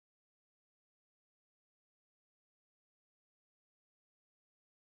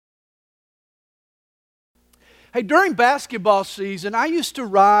Hey, during basketball season, I used to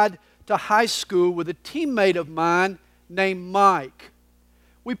ride to high school with a teammate of mine named Mike.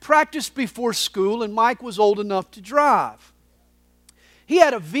 We practiced before school, and Mike was old enough to drive. He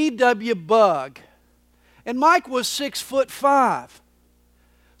had a VW Bug, and Mike was 6'5".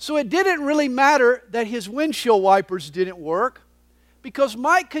 So it didn't really matter that his windshield wipers didn't work, because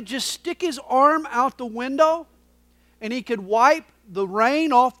Mike could just stick his arm out the window and he could wipe the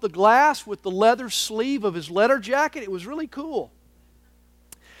rain off the glass with the leather sleeve of his leather jacket. It was really cool.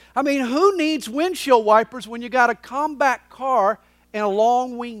 I mean, who needs windshield wipers when you got a compact car and a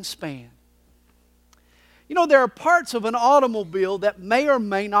long wingspan? You know, there are parts of an automobile that may or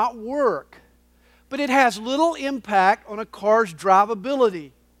may not work, but it has little impact on a car's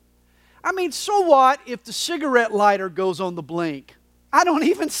drivability. I mean, so what if the cigarette lighter goes on the blink? I don't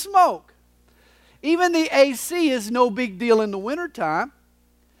even smoke. Even the AC is no big deal in the wintertime.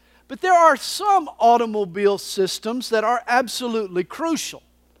 But there are some automobile systems that are absolutely crucial.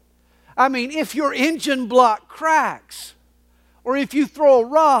 I mean, if your engine block cracks, or if you throw a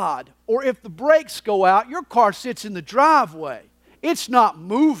rod, or if the brakes go out, your car sits in the driveway. It's not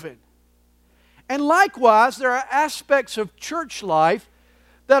moving. And likewise, there are aspects of church life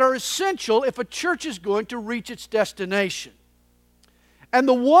that are essential if a church is going to reach its destination. And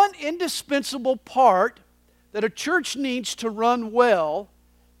the one indispensable part that a church needs to run well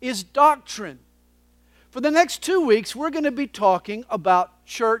is doctrine. For the next 2 weeks, we're going to be talking about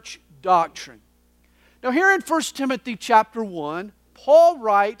church doctrine. Now here in 1 Timothy chapter 1, Paul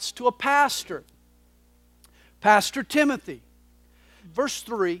writes to a pastor, Pastor Timothy. Verse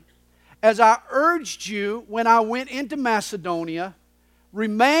 3, as I urged you when I went into Macedonia,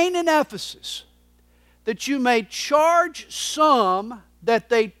 remain in Ephesus, that you may charge some that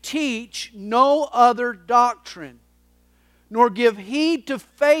they teach no other doctrine, nor give heed to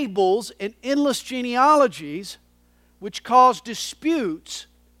fables and endless genealogies, which cause disputes,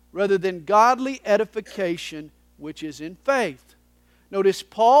 rather than godly edification, which is in faith. Notice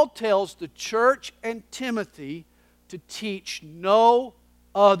Paul tells the church and Timothy to teach no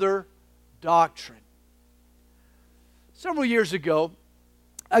other doctrine. Several years ago,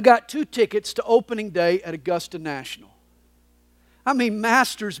 I got 2 tickets to opening day at Augusta National. I mean,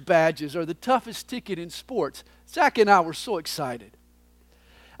 Masters badges are the toughest ticket in sports. Zach and I were so excited.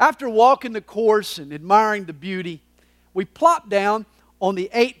 After walking the course and admiring the beauty, we plopped down on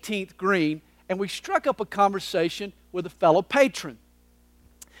the 18th green and we struck up a conversation with a fellow patron.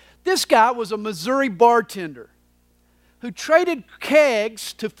 This guy was a Missouri bartender who traded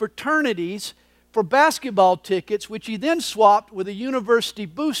kegs to fraternities for basketball tickets, which he then swapped with a university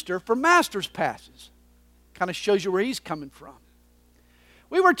booster for Masters passes. Kind of shows you where he's coming from.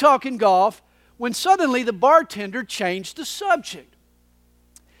 We were talking golf when suddenly the bartender changed the subject.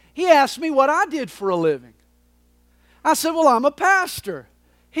 He asked me what I did for a living. I said, well, I'm a pastor.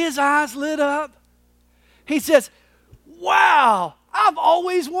 His eyes lit up. He says, wow, I've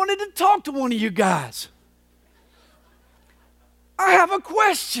always wanted to talk to one of you guys. I have a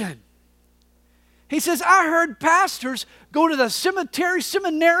question. He says, I heard pastors go to the seminary,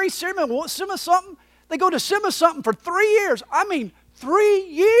 something. They go to something for 3 years. I mean, 3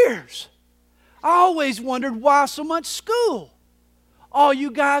 years. I always wondered why so much school. All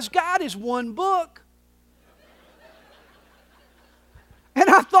you guys got is one book. And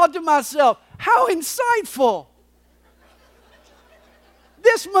I thought to myself, how insightful.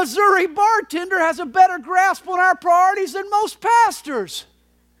 This Missouri bartender has a better grasp on our priorities than most pastors.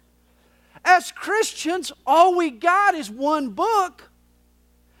 As Christians, all we got is one book.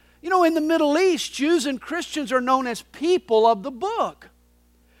 You know, in the Middle East, Jews and Christians are known as people of the book.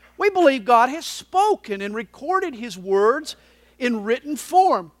 We believe God has spoken and recorded His words in written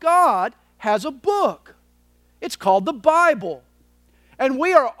form. God has a book. It's called the Bible. And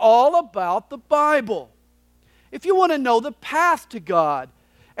we are all about the Bible. If you want to know the path to God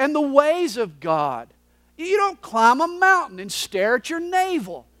and the ways of God, you don't climb a mountain and stare at your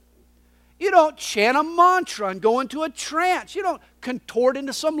navel. You don't chant a mantra and go into a trance. You don't contort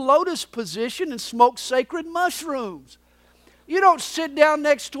into some lotus position and smoke sacred mushrooms. You don't sit down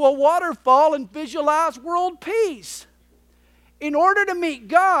next to a waterfall and visualize world peace. In order to meet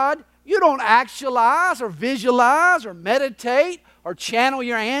God, you don't actualize or visualize or meditate or channel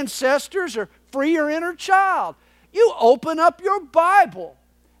your ancestors or free your inner child. You open up your Bible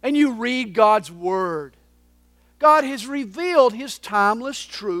and you read God's Word. God has revealed His timeless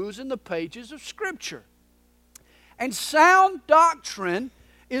truths in the pages of Scripture. And sound doctrine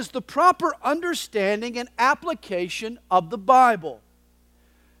is the proper understanding and application of the Bible.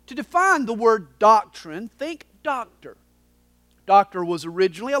 To define the word doctrine, think doctor. Doctor was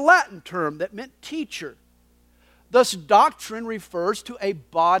originally a Latin term that meant teacher. Thus, doctrine refers to a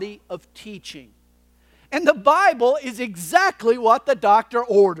body of teaching. And the Bible is exactly what the doctor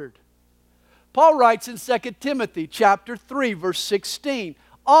ordered. Paul writes in 2 Timothy chapter 3, verse 16,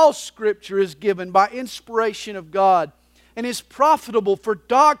 all Scripture is given by inspiration of God and is profitable for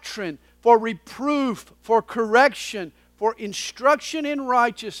doctrine, for reproof, for correction, for instruction in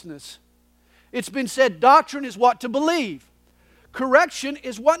righteousness. It's been said doctrine is what to believe. Correction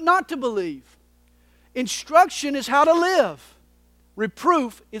is what not to believe. Instruction is how to live.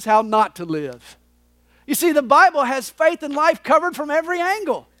 Reproof is how not to live. You see, the Bible has faith and life covered from every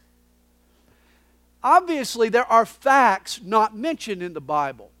angle. Obviously, there are facts not mentioned in the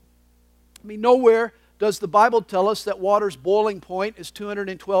Bible. I mean, nowhere does the Bible tell us that water's boiling point is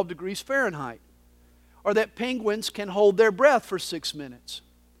 212 degrees Fahrenheit, or that penguins can hold their breath for 6 minutes,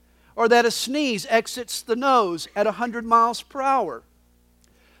 or that a sneeze exits the nose at 100 miles per hour.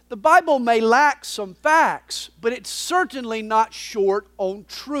 The Bible may lack some facts, but it's certainly not short on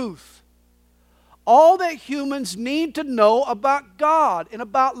truth. All that humans need to know about God and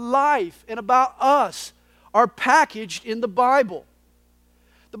about life and about us are packaged in the Bible.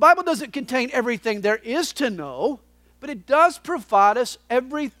 The Bible doesn't contain everything there is to know, but it does provide us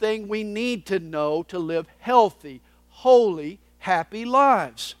everything we need to know to live healthy, holy, happy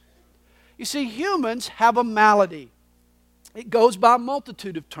lives. You see, humans have a malady. It goes by a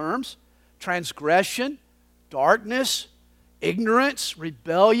multitude of terms: transgression, darkness, ignorance,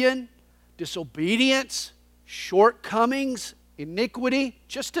 rebellion, disobedience, shortcomings, iniquity,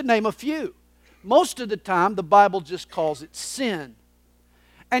 just to name a few. Most of the time, the Bible just calls it sin.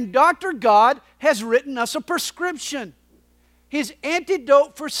 And Dr. God has written us a prescription. His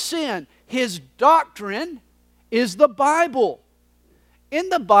antidote for sin, His doctrine, is the Bible. In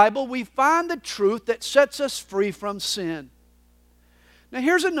the Bible, we find the truth that sets us free from sin. Now,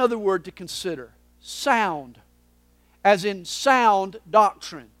 here's another word to consider: sound, as in sound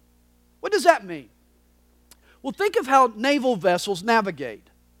doctrine. What does that mean? Well, think of how naval vessels navigate.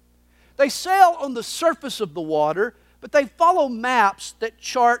 They sail on the surface of the water, but they follow maps that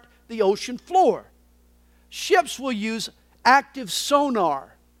chart the ocean floor. Ships will use active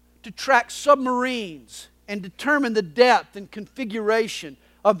sonar to track submarines and determine the depth and configuration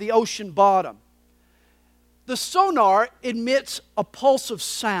of the ocean bottom. The sonar emits a pulse of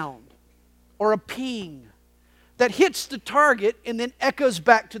sound, or a ping, that hits the target and then echoes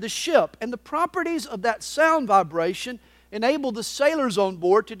back to the ship. And the properties of that sound vibration enable the sailors on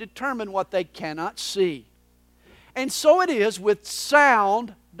board to determine what they cannot see. And so it is with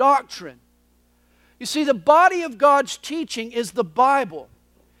sound doctrine. You see, the body of God's teaching is the Bible.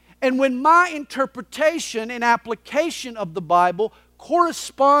 And when my interpretation and application of the Bible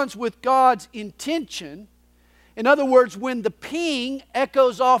corresponds with God's intention, in other words, when the ping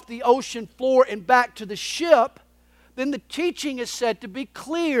echoes off the ocean floor and back to the ship, then the teaching is said to be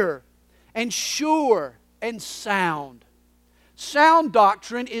clear and sure and sound. Sound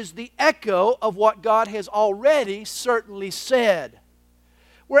doctrine is the echo of what God has already certainly said.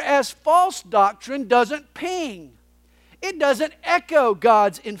 Whereas false doctrine doesn't ping. It doesn't echo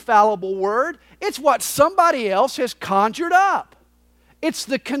God's infallible word. It's what somebody else has conjured up. It's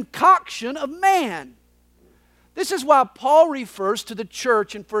the concoction of man. This is why Paul refers to the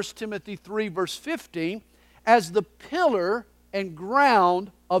church in 1 Timothy 3, verse 15, as the pillar and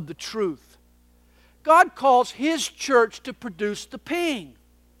ground of the truth. God calls His church to produce the ping,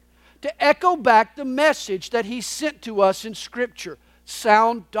 to echo back the message that He sent to us in Scripture,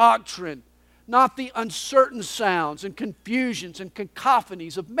 sound doctrine, not the uncertain sounds and confusions and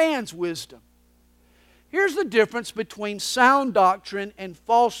cacophonies of man's wisdom. Here's the difference between sound doctrine and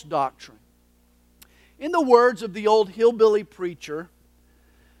false doctrine. In the words of the old hillbilly preacher,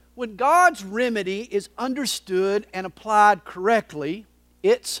 when God's remedy is understood and applied correctly,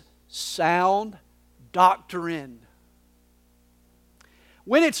 it's sound doctrine.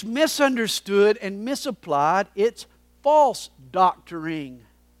 When it's misunderstood and misapplied, it's false doctoring.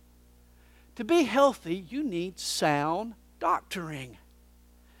 To be healthy, you need sound doctoring.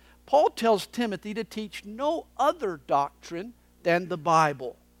 Paul tells Timothy to teach no other doctrine than the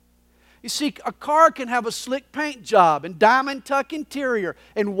Bible. You see, a car can have a slick paint job and diamond tuck interior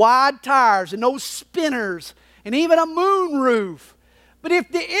and wide tires and those spinners and even a moon roof. But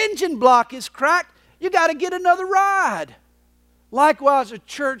if the engine block is cracked, you got to get another ride. Likewise, a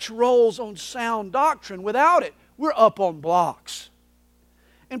church rolls on sound doctrine. Without it, we're up on blocks.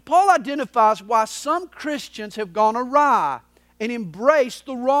 And Paul identifies why some Christians have gone awry and embraced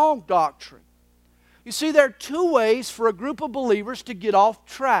the wrong doctrine. You see, there are two ways for a group of believers to get off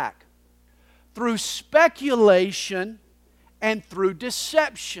track: through speculation and through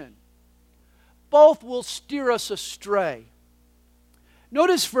deception. both will steer us astray.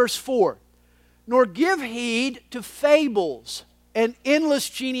 Notice verse 4. Nor give heed to fables and endless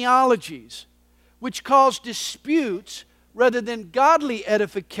genealogies, which cause disputes rather than godly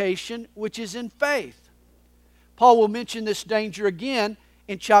edification, which is in faith. Paul will mention this danger again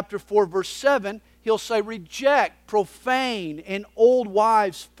in chapter 4, verse 7. He'll say, reject profane and old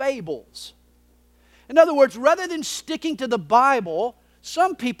wives' fables. In other words, rather than sticking to the Bible,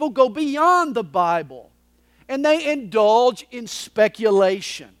 some people go beyond the Bible and they indulge in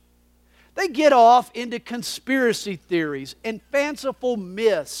speculation. They get off into conspiracy theories and fanciful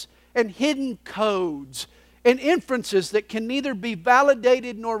myths and hidden codes and inferences that can neither be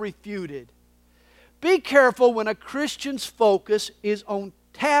validated nor refuted. Be careful when a Christian's focus is on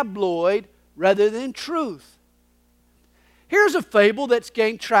tabloid rather than truth. Here's a fable that's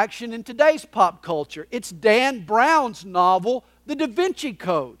gained traction in today's pop culture. It's Dan Brown's novel, The Da Vinci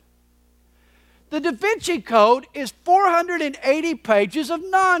Code. The Da Vinci Code is 480 pages of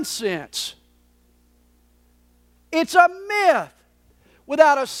nonsense. It's a myth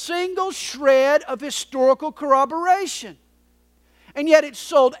without a single shred of historical corroboration. And yet it's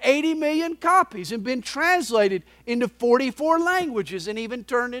sold 80 million copies and been translated into 44 languages and even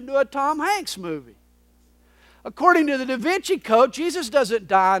turned into a Tom Hanks movie. According to the Da Vinci Code, Jesus doesn't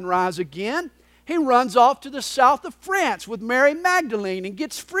die and rise again. He runs off to the south of France with Mary Magdalene and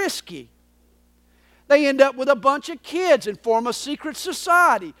gets frisky. They end up with a bunch of kids and form a secret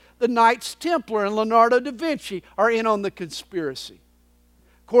society. The Knights Templar and Leonardo da Vinci are in on the conspiracy.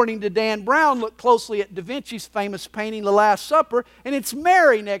 According to Dan Brown, look closely at Da Vinci's famous painting, The Last Supper, and it's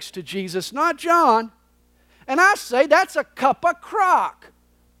Mary next to Jesus, not John. And I say that's a cup of crock.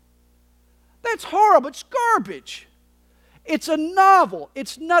 That's horrible. It's garbage. It's a novel.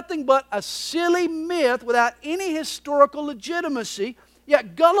 It's nothing but a silly myth without any historical legitimacy,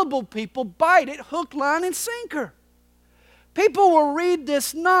 yet gullible people bite it hook, line, and sinker. People will read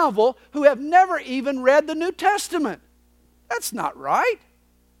this novel who have never even read the New Testament. That's not right.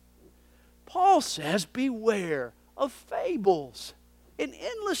 Paul says, beware of fables and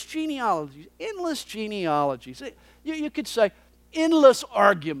endless genealogies. Endless genealogies. You could say endless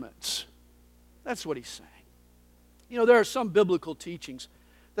arguments. That's what he's saying. You know, there are some biblical teachings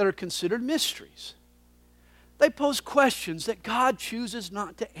that are considered mysteries. They pose questions that God chooses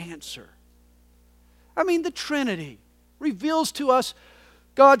not to answer. I mean, the Trinity reveals to us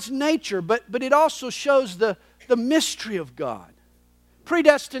God's nature, but it also shows the mystery of God.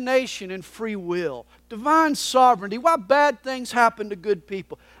 Predestination and free will, divine sovereignty, why bad things happen to good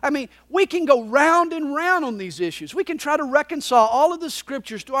people. I mean, we can go round and round on these issues. We can try to reconcile all of the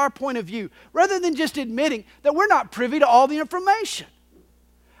scriptures to our point of view rather than just admitting that we're not privy to all the information.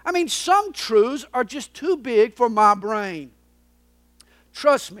 I mean, some truths are just too big for my brain.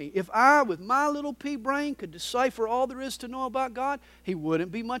 Trust me, if I, with my little pea brain, could decipher all there is to know about God, He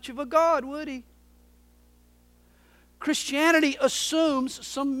wouldn't be much of a God, would He? Christianity assumes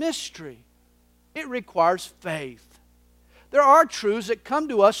some mystery. It requires faith. There are truths that come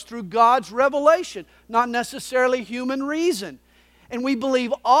to us through God's revelation, not necessarily human reason. And we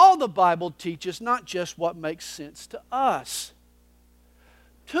believe all the Bible teaches, not just what makes sense to us.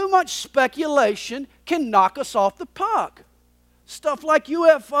 Too much speculation can knock us off the puck. Stuff like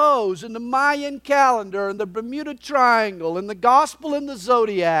UFOs and the Mayan calendar and the Bermuda Triangle and the gospel and the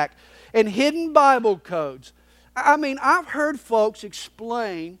zodiac and hidden Bible codes. I mean, I've heard folks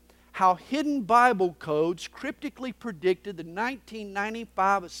explain how hidden Bible codes cryptically predicted the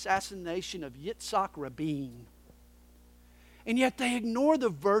 1995 assassination of Yitzhak Rabin. And yet they ignore the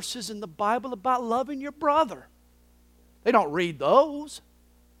verses in the Bible about loving your brother. They don't read those.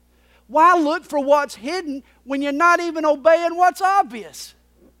 Why look for what's hidden when you're not even obeying what's obvious?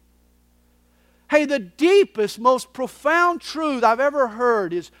 Hey, the deepest, most profound truth I've ever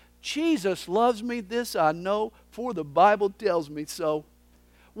heard is Jesus loves me, this I know, for the Bible tells me so.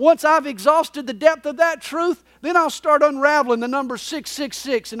 Once I've exhausted the depth of that truth, then I'll start unraveling the number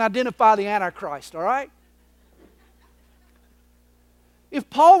 666 and identify the Antichrist, all right? If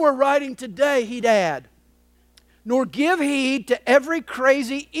Paul were writing today, he'd add, nor give heed to every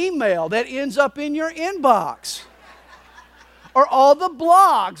crazy email that ends up in your inbox or all the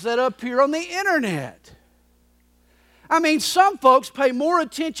blogs that appear on the internet. I mean, some folks pay more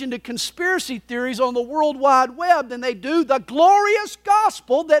attention to conspiracy theories on the World Wide Web than they do the glorious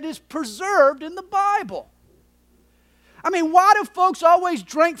gospel that is preserved in the Bible. I mean, why do folks always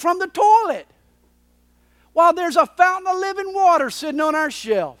drink from the toilet while there's a fountain of living water sitting on our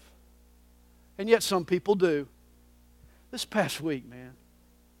shelf? And yet some people do. This past week, man,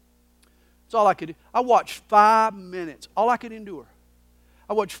 it's all I could do. I watched 5 minutes, all I could endure.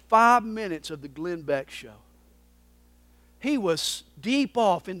 I watched 5 minutes of the Glenn Beck show. He was deep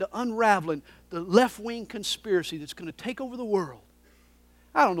off into unraveling the left-wing conspiracy that's going to take over the world.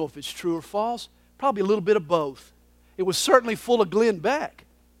 I don't know if it's true or false. Probably a little bit of both. It was certainly full of Glenn Beck.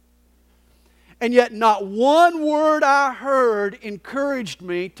 And yet not one word I heard encouraged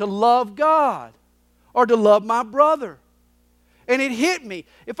me to love God or to love my brother. And it hit me.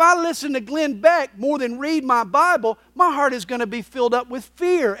 If I listen to Glenn Beck more than read my Bible, my heart is going to be filled up with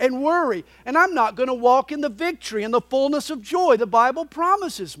fear and worry. And I'm not going to walk in the victory and the fullness of joy the Bible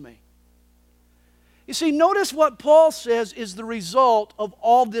promises me. You see, notice what Paul says is the result of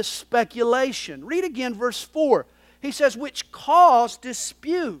all this speculation. Read again verse 4. He says, which cause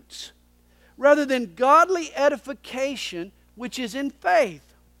disputes rather than godly edification, which is in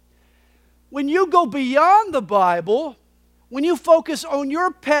faith. When you go beyond the Bible, when you focus on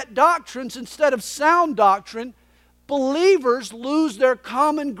your pet doctrines instead of sound doctrine, believers lose their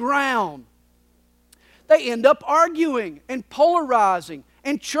common ground. They end up arguing and polarizing,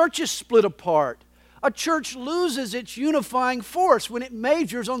 and churches split apart. A church loses its unifying force when it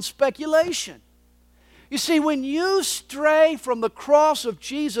majors on speculation. You see, when you stray from the cross of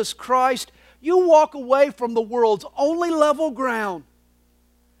Jesus Christ, you walk away from the world's only level ground.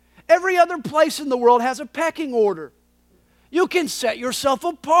 Every other place in the world has a pecking order. You can set yourself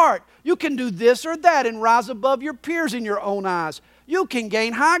apart. You can do this or that and rise above your peers in your own eyes. You can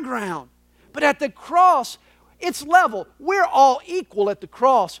gain high ground. But at the cross, it's level. We're all equal at the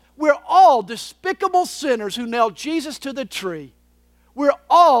cross. We're all despicable sinners who nailed Jesus to the tree. We're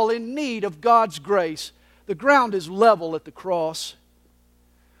all in need of God's grace. The ground is level at the cross.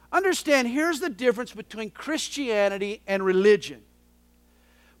 Understand, here's the difference between Christianity and religion.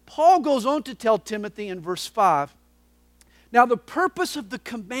 Paul goes on to tell Timothy in verse 5, now the purpose of the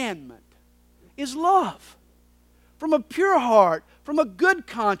commandment is love. From a pure heart, from a good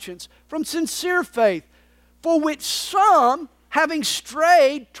conscience, from sincere faith, for which some, having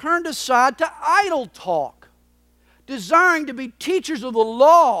strayed, turned aside to idle talk, desiring to be teachers of the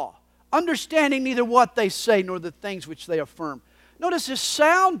law, understanding neither what they say nor the things which they affirm. Notice this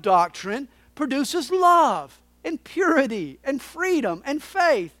sound doctrine produces love and purity and freedom and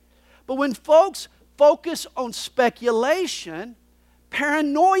faith. But when folks focus on speculation,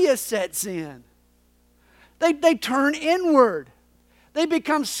 paranoia sets in. They turn inward. They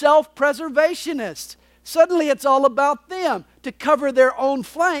become self-preservationists. Suddenly it's all about them. To cover their own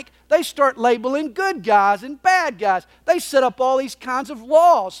flank, they start labeling good guys and bad guys. They set up all these kinds of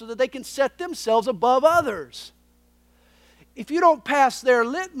laws so that they can set themselves above others. If you don't pass their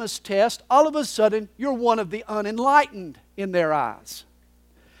litmus test, all of a sudden you're one of the unenlightened in their eyes.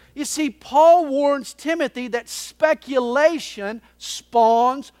 You see, Paul warns Timothy that speculation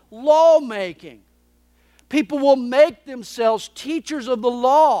spawns lawmaking. People will make themselves teachers of the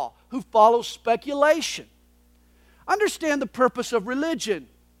law who follow speculation. Understand the purpose of religion.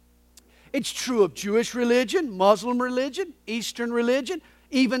 It's true of Jewish religion, Muslim religion, Eastern religion,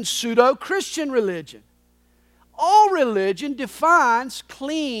 even pseudo-Christian religion. All religion defines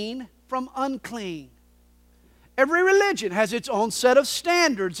clean from unclean. Every religion has its own set of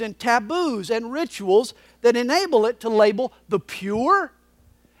standards and taboos and rituals that enable it to label the pure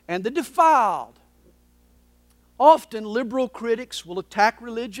and the defiled. Often liberal critics will attack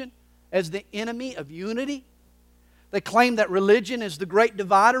religion as the enemy of unity. They claim that religion is the great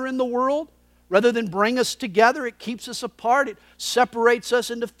divider in the world. Rather than bring us together, it keeps us apart. It separates us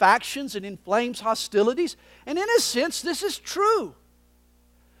into factions and inflames hostilities. And in a sense, this is true.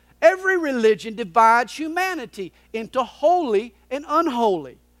 Every religion divides humanity into holy and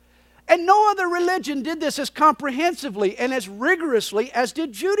unholy. And no other religion did this as comprehensively and as rigorously as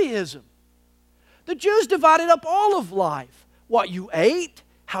did Judaism. The Jews divided up all of life. What you ate,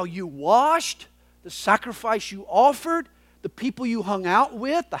 how you washed, the sacrifice you offered, the people you hung out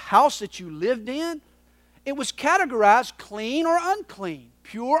with, the house that you lived in. It was categorized clean or unclean,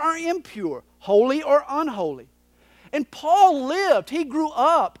 pure or impure, holy or unholy. And Paul he grew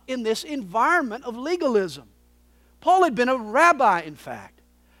up in this environment of legalism. Paul had been a rabbi, in fact.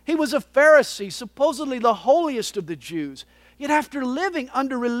 He was a Pharisee, supposedly the holiest of the Jews. Yet after living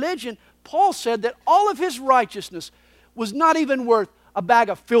under religion, Paul said that all of his righteousness was not even worth a bag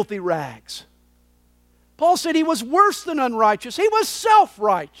of filthy rags. Paul said he was worse than unrighteous. He was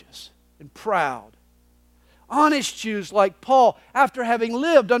self-righteous and proud. Honest Jews like Paul, after having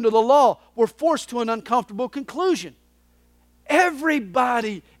lived under the law, were forced to an uncomfortable conclusion.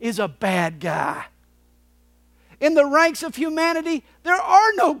 Everybody is a bad guy. In the ranks of humanity, there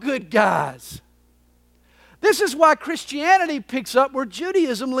are no good guys. This is why Christianity picks up where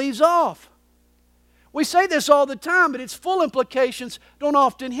Judaism leaves off. We say this all the time, but its full implications don't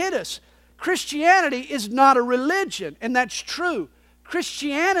often hit us. Christianity is not a religion, and that's true.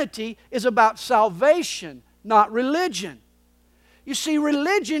 Christianity is about salvation, not religion. You see,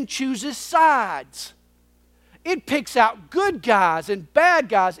 religion chooses sides. It picks out good guys and bad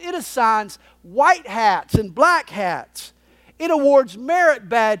guys. It assigns white hats and black hats. It awards merit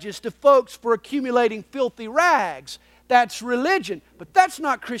badges to folks for accumulating filthy rags. That's religion, but that's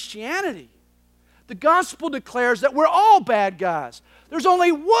not Christianity. The gospel declares that we're all bad guys. There's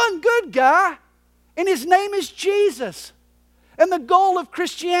only one good guy, and his name is Jesus. And the goal of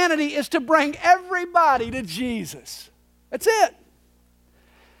Christianity is to bring everybody to Jesus. That's it.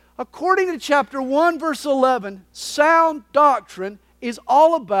 According to chapter 1, verse 11, sound doctrine is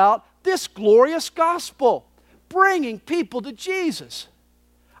all about this glorious gospel, bringing people to Jesus.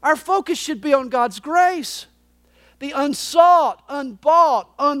 Our focus should be on God's grace, the unsought, unbought,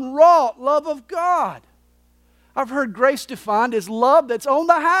 unwrought love of God. I've heard grace defined as love that's on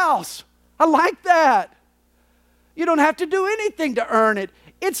the house. I like that. You don't have to do anything to earn it.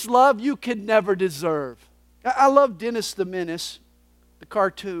 It's love you can never deserve. I love Dennis the Menace, the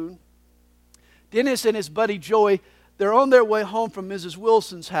cartoon. Dennis and his buddy Joey, they're on their way home from Mrs.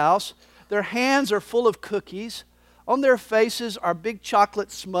 Wilson's house. Their hands are full of cookies. On their faces are big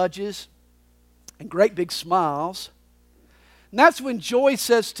chocolate smudges and great big smiles. And that's when Joey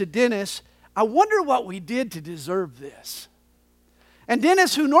says to Dennis, I wonder what we did to deserve this. And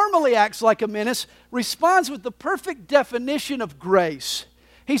Dennis, who normally acts like a menace, responds with the perfect definition of grace.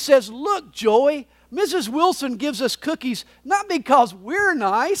 He says, look, Joey, Mrs. Wilson gives us cookies not because we're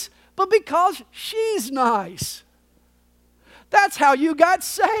nice, but because she's nice. That's how you got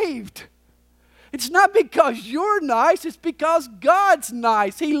saved. It's not because you're nice, it's because God's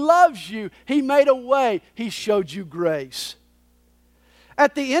nice. He loves you. He made a way. He showed you grace.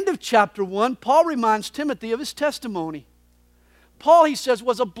 At the end of chapter 1, Paul reminds Timothy of his testimony. Paul, he says,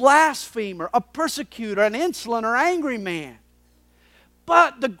 was a blasphemer, a persecutor, an insolent or angry man.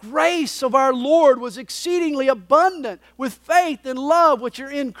 But the grace of our Lord was exceedingly abundant with faith and love which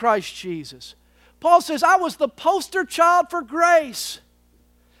are in Christ Jesus. Paul says, I was the poster child for grace.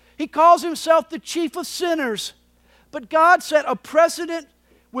 He calls himself the chief of sinners. But God set a precedent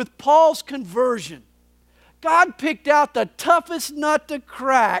with Paul's conversion. God picked out the toughest nut to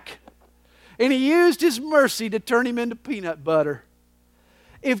crack, and He used His mercy to turn him into peanut butter.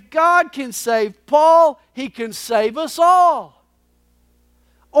 If God can save Paul, He can save us all.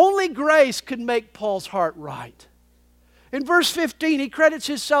 Only grace could make Paul's heart right. In verse 15, he credits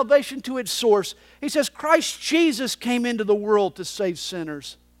his salvation to its source. He says, Christ Jesus came into the world to save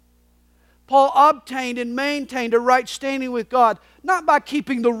sinners. Paul obtained and maintained a right standing with God, not by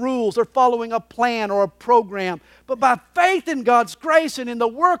keeping the rules or following a plan or a program, but by faith in God's grace and in the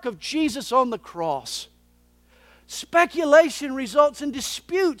work of Jesus on the cross. Speculation results in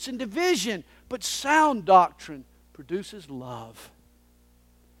disputes and division, but sound doctrine produces love.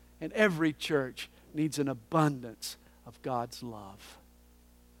 And every church needs an abundance of God's love.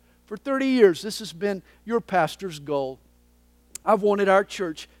 For 30 years, this has been your pastor's goal. I've wanted our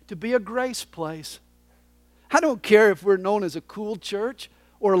church to be a grace place. I don't care if we're known as a cool church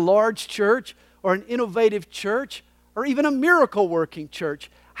or a large church or an innovative church or even a miracle-working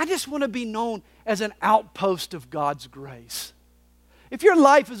church. I just want to be known as an outpost of God's grace. If your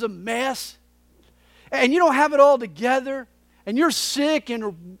life is a mess and you don't have it all together and you're sick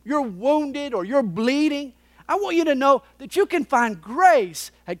and you're wounded or you're bleeding, I want you to know that you can find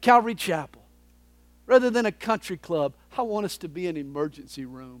grace at Calvary Chapel. Rather than a country club, I want us to be an emergency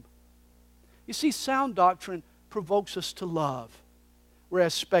room. You see, sound doctrine provokes us to love,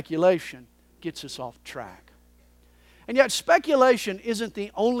 whereas speculation gets us off track. And yet speculation isn't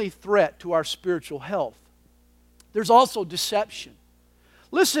the only threat to our spiritual health. There's also deception.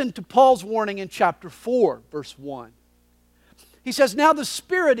 Listen to Paul's warning in chapter 4, verse 1. He says, now the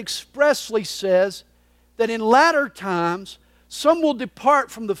Spirit expressly says that in latter times some will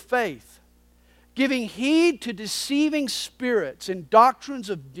depart from the faith, giving heed to deceiving spirits and doctrines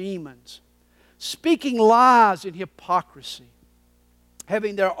of demons, speaking lies in hypocrisy,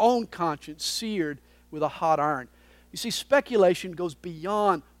 having their own conscience seared with a hot iron. You see, speculation goes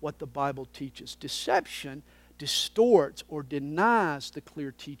beyond what the Bible teaches. Deception distorts or denies the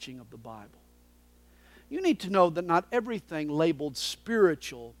clear teaching of the Bible. You need to know that not everything labeled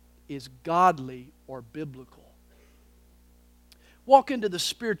spiritual is godly or biblical. Walk into the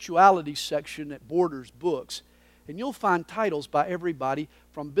spirituality section at Borders Books, and you'll find titles by everybody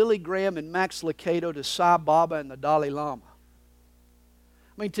from Billy Graham and Max Lucado to Sai Baba and the Dalai Lama.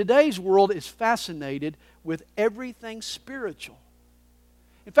 I mean, today's world is fascinated with everything spiritual.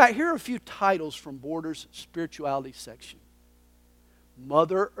 In fact, here are a few titles from Borders' spirituality section.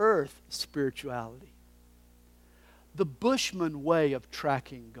 Mother Earth spirituality. The Bushman way of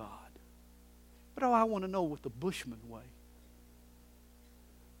tracking God. But I want to know what the Bushman way.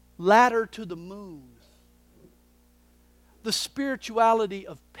 Ladder to the moon. The spirituality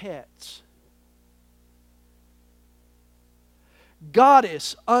of pets.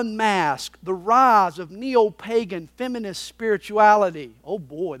 Goddess Unmasked, the rise of neo-pagan feminist spirituality. Oh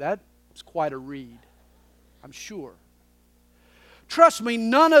boy, that's quite a read, I'm sure. Trust me,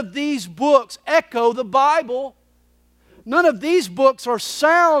 none of these books echo the Bible. None of these books are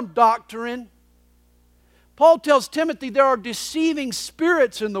sound doctrine. Paul tells Timothy there are deceiving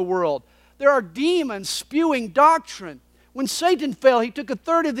spirits in the world. There are demons spewing doctrine. When Satan fell, he took a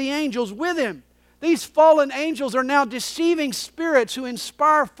third of the angels with him. These fallen angels are now deceiving spirits who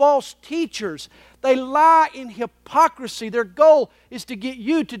inspire false teachers. They lie in hypocrisy. Their goal is to get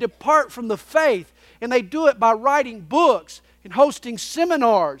you to depart from the faith. And they do it by writing books and hosting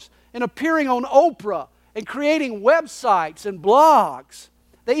seminars and appearing on Oprah and creating websites and blogs.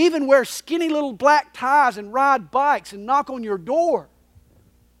 They even wear skinny little black ties and ride bikes and knock on your door.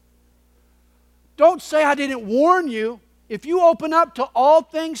 Don't say I didn't warn you. If you open up to all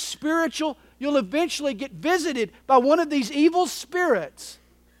things spiritual, you'll eventually get visited by one of these evil spirits.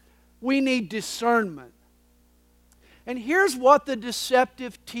 We need discernment. And here's what the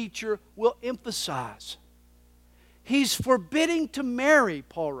deceptive teacher will emphasize. He's forbidding to marry,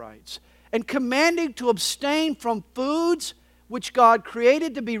 Paul writes, and commanding to abstain from foods which God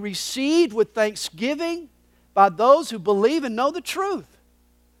created to be received with thanksgiving by those who believe and know the truth.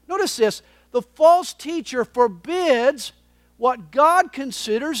 Notice this, the false teacher forbids what God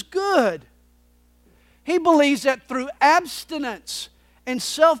considers good. He believes that through abstinence and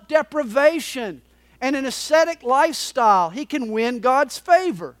self-deprivation and an ascetic lifestyle, he can win God's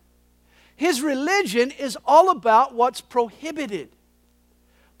favor. His religion is all about what's prohibited.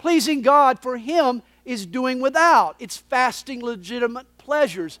 Pleasing God for him is doing without. It's fasting legitimate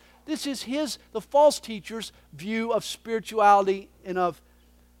pleasures. This is the false teacher's view of spirituality and of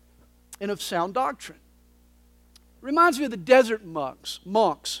sound doctrine. Reminds me of the desert monks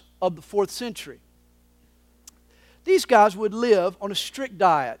of the 4th century. These guys would live on a strict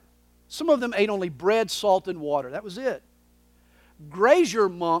diet. Some of them ate only bread, salt, and water. That was it. Grazier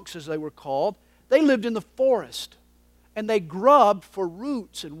monks, as they were called, they lived in the forest, and they grubbed for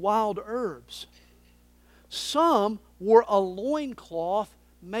roots and wild herbs. Some wore a loincloth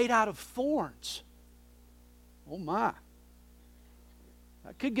made out of thorns. Oh my.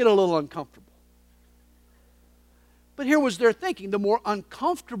 That could get a little uncomfortable. But here was their thinking. The more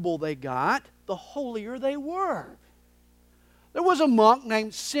uncomfortable they got, the holier they were. There was a monk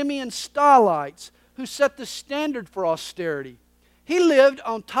named Simeon Stylites who set the standard for austerity. He lived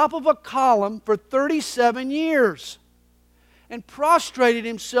on top of a column for 37 years and prostrated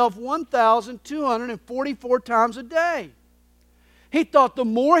himself 1,244 times a day. He thought the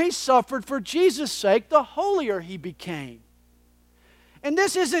more he suffered for Jesus' sake, the holier he became. And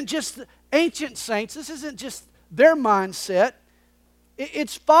this isn't just the ancient saints. This isn't just their mindset.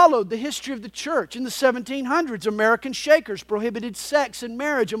 It's followed the history of the church. In the 1700s, American Shakers prohibited sex and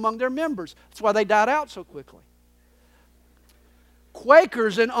marriage among their members. That's why they died out so quickly.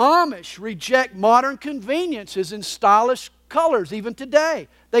 Quakers and Amish reject modern conveniences and stylish colors even today.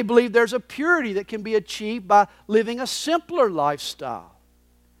 They believe there's a purity that can be achieved by living a simpler lifestyle.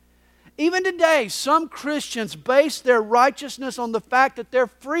 Even today, some Christians base their righteousness on the fact that they're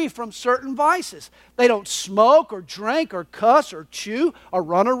free from certain vices. They don't smoke or drink or cuss or chew or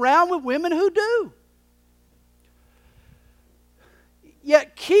run around with women who do.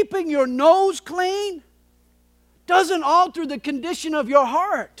 Yet keeping your nose clean doesn't alter the condition of your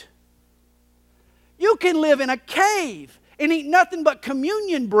heart. You can live in a cave and eat nothing but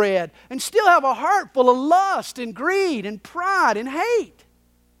communion bread and still have a heart full of lust and greed and pride and hate.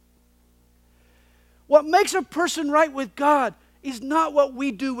 What makes a person right with God is not what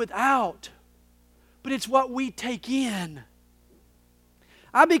we do without, but it's what we take in.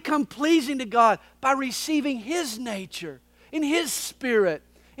 I become pleasing to God by receiving His nature, in His Spirit,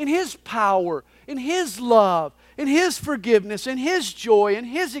 in His power, in His love, in His forgiveness, in His joy, in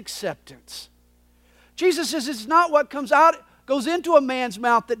His acceptance. Jesus says it's not what goes into a man's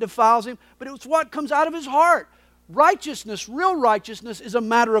mouth that defiles him, but it's what comes out of his heart. Righteousness, real righteousness, is a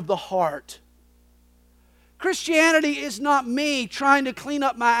matter of the heart. Christianity is not me trying to clean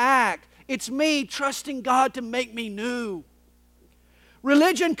up my act. It's me trusting God to make me new.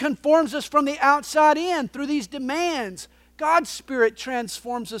 Religion conforms us from the outside in through these demands. God's Spirit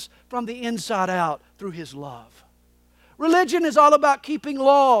transforms us from the inside out through His love. Religion is all about keeping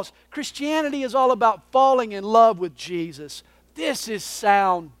laws. Christianity is all about falling in love with Jesus. This is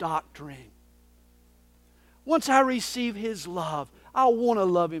sound doctrine. Once I receive His love, I want to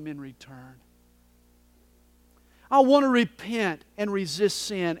love Him in return. I want to repent and resist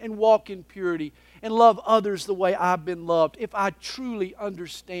sin and walk in purity and love others the way I've been loved if I truly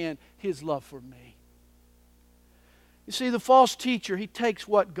understand His love for me. You see, the false teacher, he takes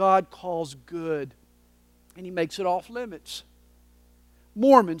what God calls good and he makes it off limits.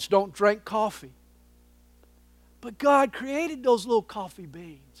 Mormons don't drink coffee. But God created those little coffee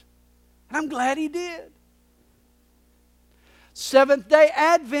beans. And I'm glad He did. Seventh-day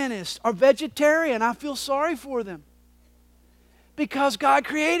Adventists are vegetarian. I feel sorry for them. Because God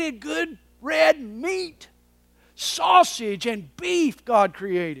created good red meat. Sausage and beef God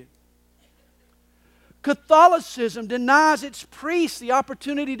created. Catholicism denies its priests the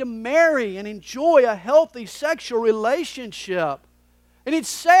opportunity to marry and enjoy a healthy sexual relationship. And it's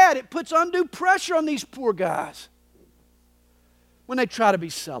sad, it puts undue pressure on these poor guys when they try to be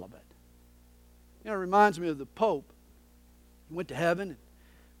celibate. You know, it reminds me of the Pope. He went to heaven and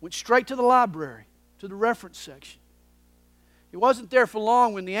went straight to the library, to the reference section. He wasn't there for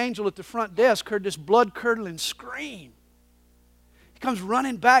long when the angel at the front desk heard this blood-curdling scream. He comes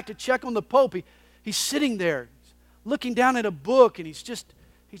running back to check on the Pope. He's sitting there, looking down at a book, and he's just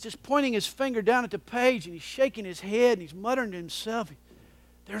pointing his finger down at the page, and he's shaking his head, and he's muttering to himself,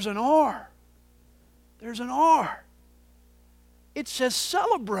 "There's an R. There's an R. It says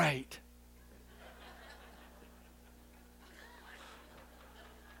celebrate."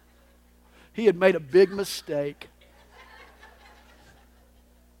 He had made a big mistake.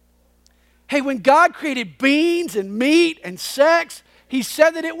 Hey, when God created beans and meat and sex, He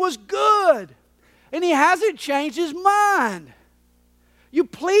said that it was good. And He hasn't changed His mind. You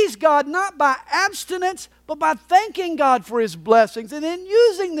please God not by abstinence, but by thanking God for His blessings and then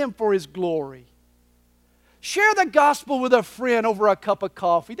using them for His glory. Share the gospel with a friend over a cup of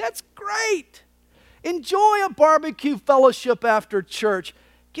coffee. That's great. Enjoy a barbecue fellowship after church.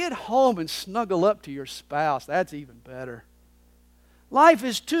 Get home and snuggle up to your spouse. That's even better. Life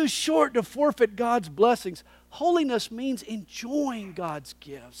is too short to forfeit God's blessings. Holiness means enjoying God's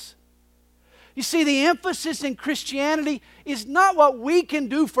gifts. You see, the emphasis in Christianity is not what we can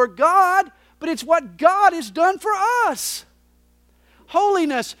do for God, but it's what God has done for us.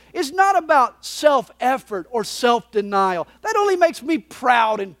 Holiness is not about self-effort or self-denial. That only makes me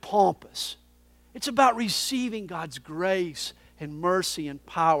proud and pompous. It's about receiving God's grace and mercy and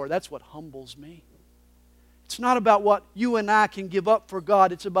power. That's what humbles me. It's not about what you and I can give up for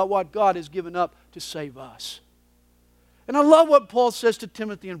God. It's about what God has given up to save us. And I love what Paul says to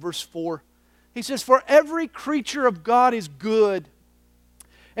Timothy in verse 4. He says, "For every creature of God is good,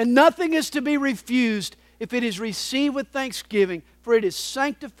 and nothing is to be refused if it is received with thanksgiving, for it is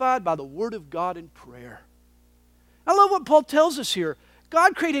sanctified by the word of God in prayer." I love what Paul tells us here.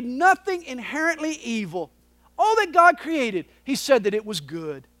 God created nothing inherently evil. All that God created, He said that it was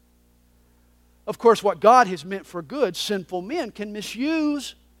good. Of course, what God has meant for good, sinful men can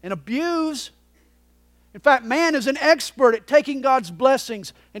misuse and abuse. In fact, man is an expert at taking God's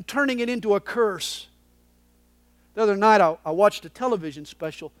blessings and turning it into a curse. The other night, I watched a television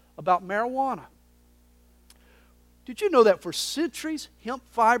special about marijuana. Did you know that for centuries, hemp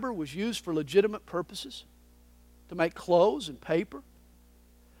fiber was used for legitimate purposes? To make clothes and paper?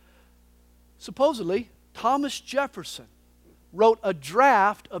 Supposedly, Thomas Jefferson wrote a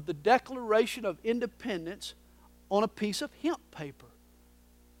draft of the Declaration of Independence on a piece of hemp paper.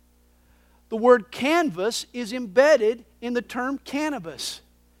 The word canvas is embedded in the term cannabis.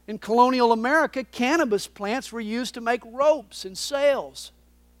 In colonial America, cannabis plants were used to make ropes and sails.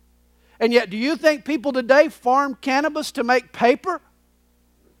 And yet, do you think people today farm cannabis to make paper?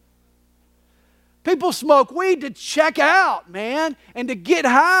 People smoke weed to check out, man, and to get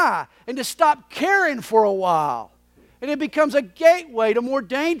high, and to stop caring for a while. And it becomes a gateway to more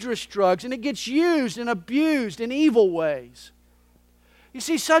dangerous drugs, and it gets used and abused in evil ways. You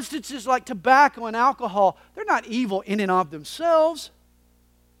see, substances like tobacco and alcohol, they're not evil in and of themselves.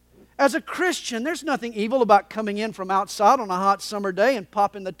 As a Christian, there's nothing evil about coming in from outside on a hot summer day and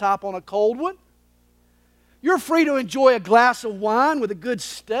popping the top on a cold one. You're free to enjoy a glass of wine with a good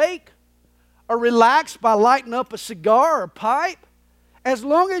steak, or relax by lighting up a cigar or pipe, as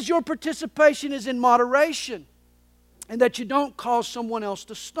long as your participation is in moderation and that you don't cause someone else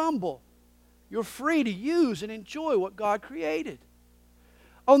to stumble. You're free to use and enjoy what God created.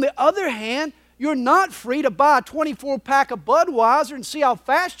 On the other hand, you're not free to buy a 24-pack of Budweiser and see how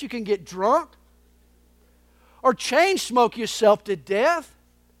fast you can get drunk, or chain smoke yourself to death,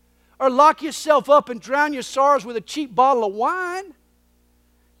 or lock yourself up and drown your sorrows with a cheap bottle of wine.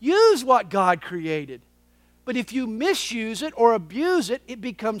 Use what God created. But if you misuse it or abuse it, it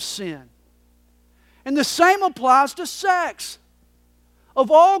becomes sin. And the same applies to sex.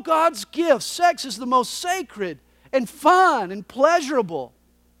 Of all God's gifts, sex is the most sacred and fun and pleasurable.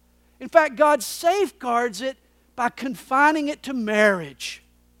 In fact, God safeguards it by confining it to marriage.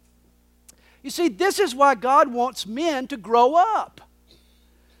 You see, this is why God wants men to grow up,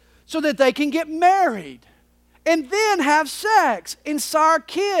 so that they can get married and then have sex and sire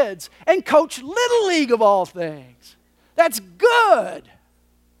kids and coach Little League of all things. That's good.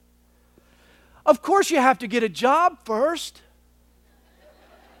 Of course, you have to get a job first.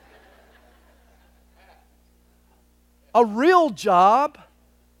 A real job.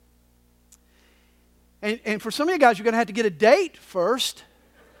 And for some of you guys, you're going to have to get a date first.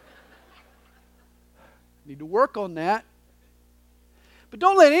 Need to work on that. But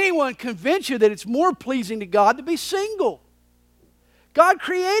don't let anyone convince you that it's more pleasing to God to be single. God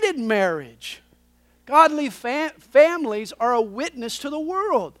created marriage. Godly families are a witness to the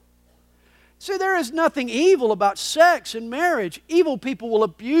world. See, there is nothing evil about sex and marriage. Evil people will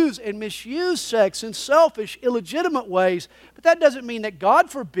abuse and misuse sex in selfish, illegitimate ways, but that doesn't mean that God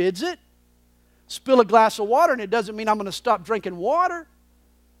forbids it. Spill a glass of water and it doesn't mean I'm going to stop drinking water.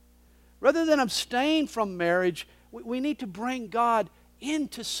 Rather than abstain from marriage, we need to bring God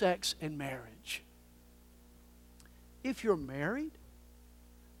into sex and marriage. If you're married,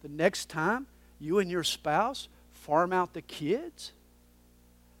 the next time you and your spouse farm out the kids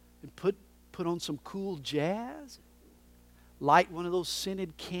and put on some cool jazz, light one of those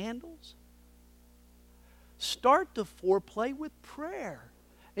scented candles, start the foreplay with prayer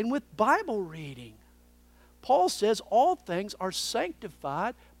and with Bible reading. Paul says all things are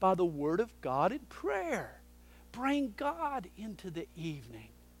sanctified by the Word of God and prayer. Bring God into the evening.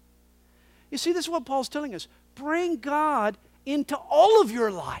 You see, this is what Paul's telling us. Bring God into all of your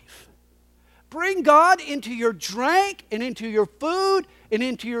life. Bring God into your drink and into your food and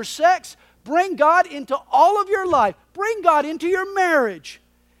into your sex. Bring God into all of your life. Bring God into your marriage.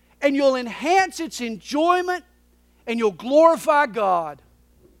 And you'll enhance its enjoyment and you'll glorify God.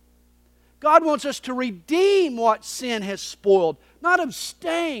 God wants us to redeem what sin has spoiled, not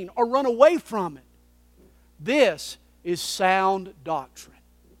abstain or run away from it. This is sound doctrine.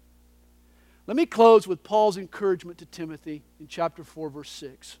 Let me close with Paul's encouragement to Timothy in chapter 4, verse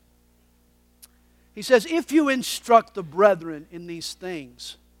 6. He says, if you instruct the brethren in these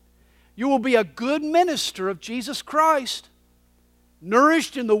things, you will be a good minister of Jesus Christ,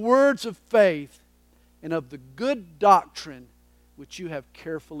 nourished in the words of faith and of the good doctrine which you have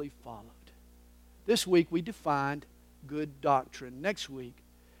carefully followed. This week we defined good doctrine. Next week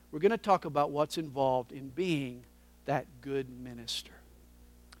we're going to talk about what's involved in being that good minister.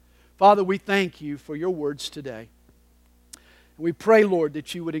 Father, we thank you for your words today. And we pray, Lord,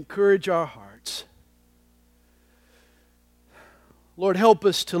 that you would encourage our hearts. Lord, help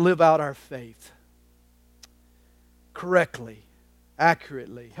us to live out our faith correctly,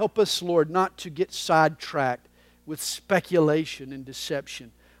 accurately. Help us, Lord, not to get sidetracked with speculation and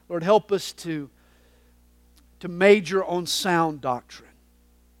deception. Lord, help us to major on sound doctrine.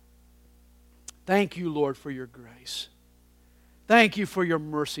 Thank you, Lord, for your grace. Thank you for your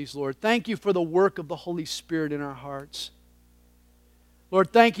mercies, Lord. Thank you for the work of the Holy Spirit in our hearts.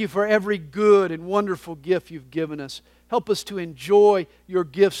 Lord, thank you for every good and wonderful gift you've given us. Help us to enjoy your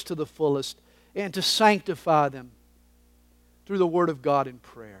gifts to the fullest and to sanctify them through the Word of God in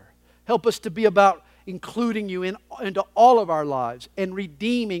prayer. Help us to be about including you into all of our lives and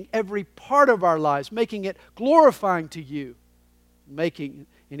redeeming every part of our lives, making it glorifying to you, making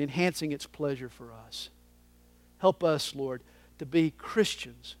and enhancing its pleasure for us. Help us, Lord, to be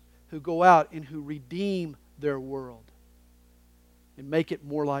Christians who go out and who redeem their world and make it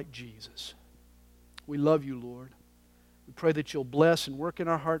more like Jesus. We love you, Lord. We pray that you'll bless and work in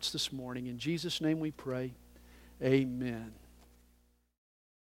our hearts this morning. In Jesus' name we pray. Amen.